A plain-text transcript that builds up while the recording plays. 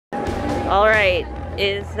Alright,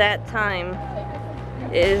 is that time.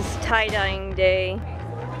 It is tie-dyeing day.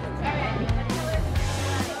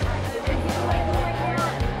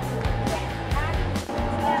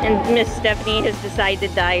 And Miss Stephanie has decided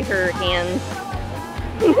to dye her hands.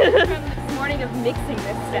 From this morning of mixing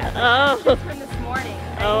this stuff. Oh. Just from this morning.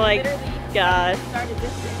 Oh my gosh. Started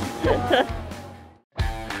this.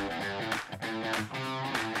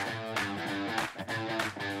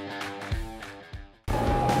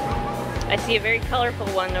 I see a very colorful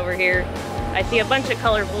one over here. I see a bunch of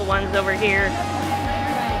colorful ones over here.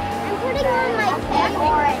 I'm putting on my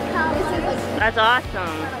favorite color. That's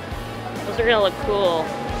awesome. Those are gonna look cool.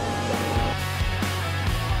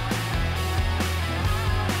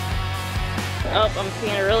 Oh, I'm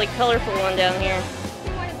seeing a really colorful one down here.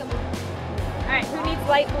 Alright, who needs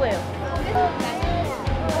light blue?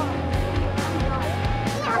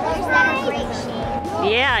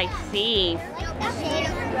 Yeah, I see.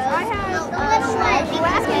 I have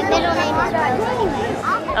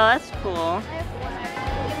Oh, that's cool.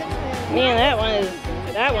 Man, that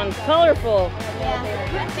one's colorful.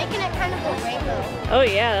 making it kind of a rainbow. Oh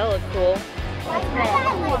yeah, that looks cool.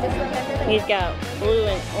 He's got blue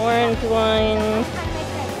and orange ones.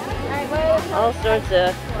 All sorts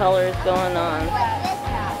of colors going on.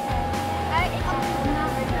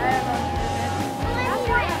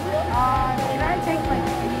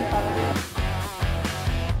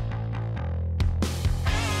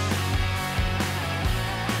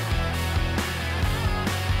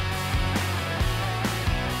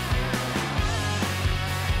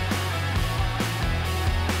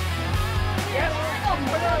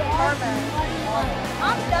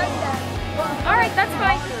 Alright, that's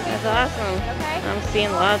fine. That's awesome. Okay. I'm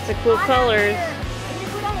seeing lots of cool colors.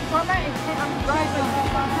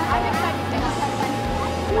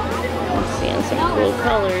 I'm seeing some cool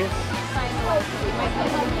colors.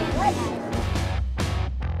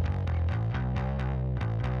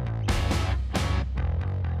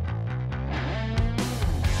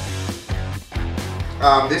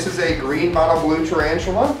 This is a green bottle blue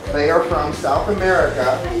tarantula. They are from South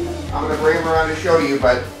America. I'm going to bring them around to show you,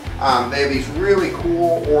 but they have these really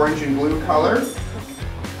cool orange and blue colors.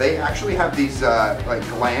 They actually have these like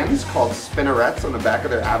glands called spinnerets on the back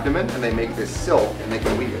of their abdomen, and they make this silk, and they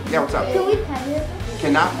can weave it. Yeah, what's up? Can we pet it?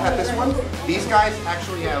 Cannot pet this one. These guys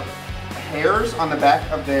actually have hairs on the back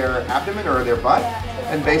of their abdomen or their butt,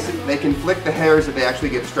 and basically they can flick the hairs if they actually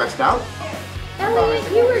get stressed out.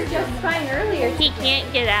 Elliot, you were just fine earlier. He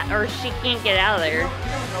can't get out, or she can't get out of there.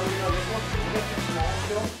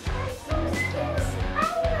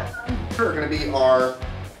 Are going to be our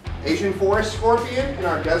Asian forest scorpion and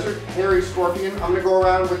our desert hairy scorpion. I'm going to go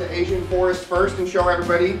around with the Asian forest first and show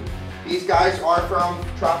everybody. These guys are from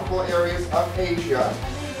tropical areas of Asia.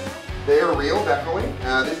 They are real, definitely.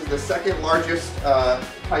 This is the second largest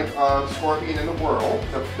type of scorpion in the world.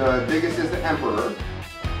 The biggest is the emperor.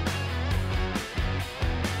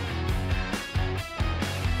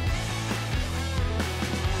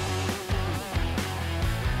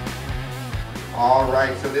 All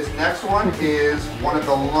right, so this next one is one of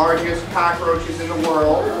the largest cockroaches in the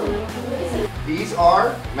world. These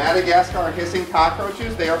are Madagascar hissing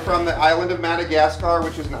cockroaches. They are from the island of Madagascar,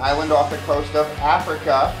 which is an island off the coast of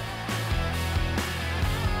Africa.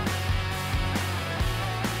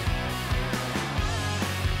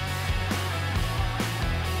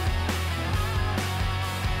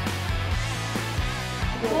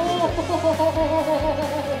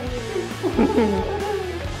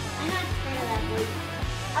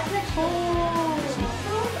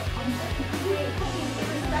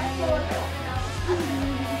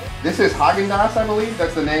 This is Haagen-Dazs, I believe.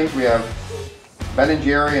 That's the names. We have Ben &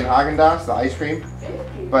 Jerry and Haagen-Dazs, the ice cream.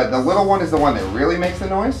 But the little one is the one that really makes the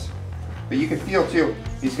noise. But you can feel too,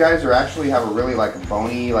 these guys are actually have a really like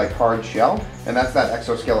bony, like hard shell. And that's that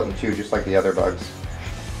exoskeleton too, just like the other bugs.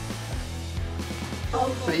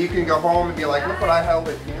 So you can go home and be like, look what I held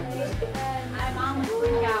at camp. I'm on the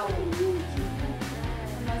freak out.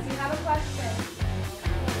 Unless you have a question.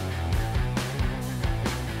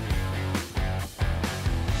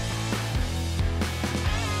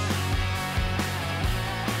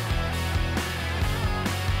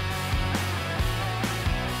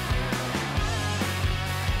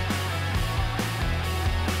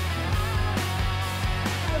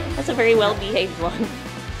 That's a very well-behaved one.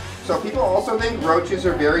 So people also think roaches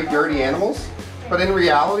are very dirty animals, but in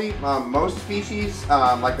reality, most species,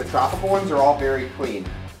 like the tropical ones, are all very clean.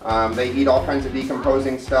 They eat all kinds of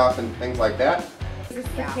decomposing stuff and things like that.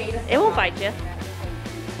 It won't bite you.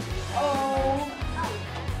 Oh.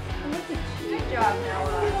 Good job,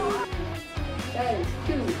 Noah. That is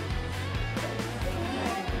cute.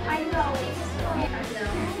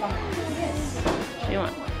 She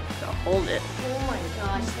wants to hold it. Oh my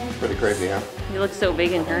gosh. Pretty crazy, huh? You look so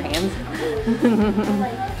big in her hands.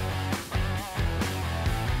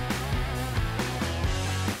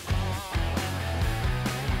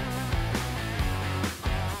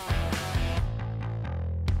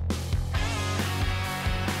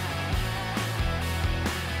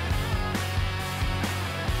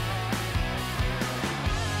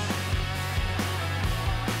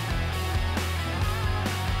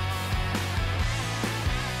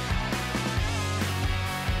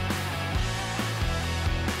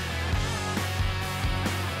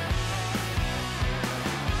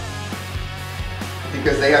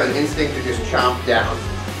 Because they have an instinct to just chomp down.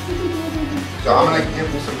 So I'm gonna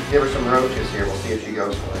give her some roaches here. We'll see if she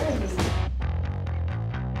goes for it.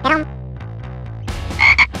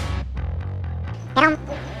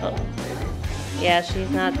 Oh. Yeah, she's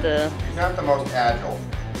not the. She's not the most agile.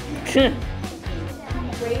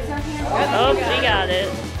 Oh, she got it.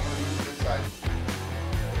 This side.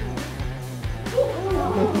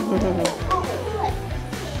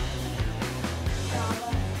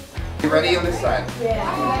 You ready on this side?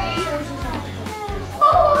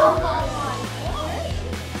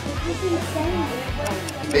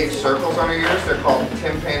 Big circles on her ears, they're called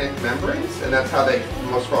tympanic membranes, and that's how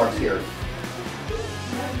most frogs hear.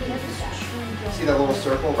 See that little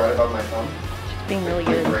circle right above my thumb? She's being really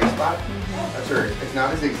Like good. a gray spot? That's her. It's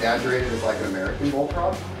not as exaggerated as like an American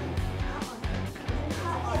bullfrog.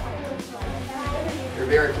 You're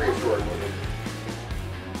very reassured.